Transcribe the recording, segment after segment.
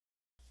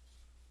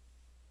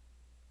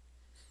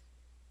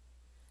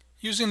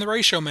Using the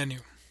ratio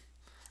menu,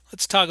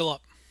 let's toggle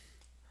up.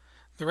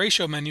 The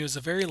ratio menu is the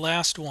very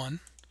last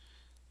one,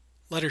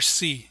 letter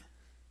C.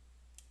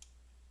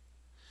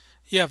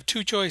 You have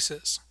two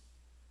choices: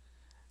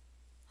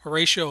 a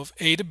ratio of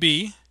A to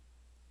B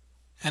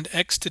and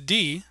X to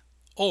D,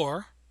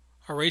 or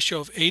a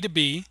ratio of A to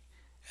B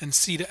and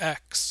C to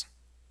X.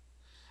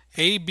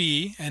 A,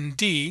 B, and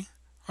D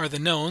are the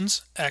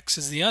knowns, X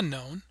is the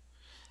unknown,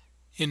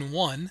 in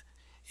 1.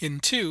 In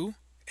 2,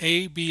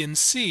 A, B, and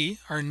C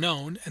are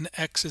known and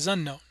X is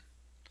unknown.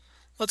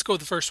 Let's go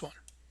with the first one.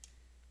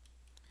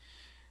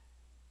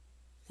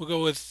 We'll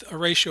go with a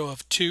ratio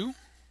of 2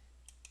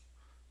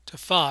 to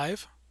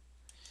 5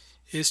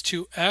 is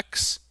to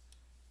X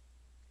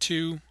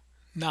to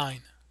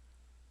 9.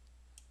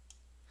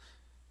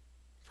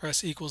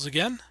 Press equals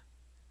again.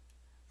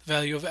 The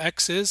value of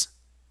X is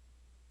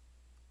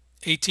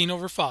 18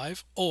 over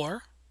 5,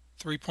 or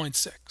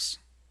 3.6.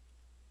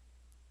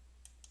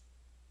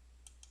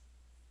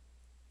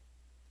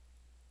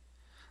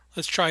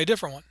 Let's try a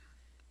different one.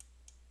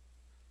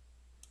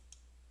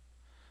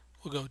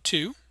 We'll go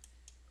 2.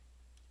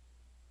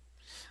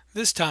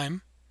 This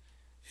time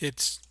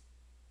it's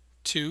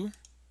 2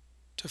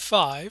 to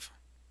 5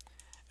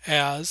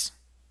 as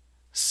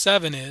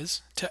 7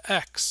 is to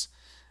X.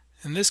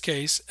 In this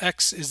case,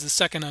 X is the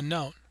second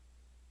unknown.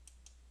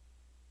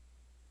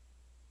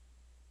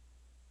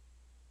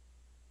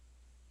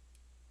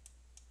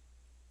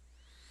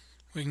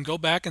 We can go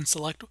back and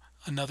select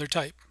another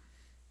type.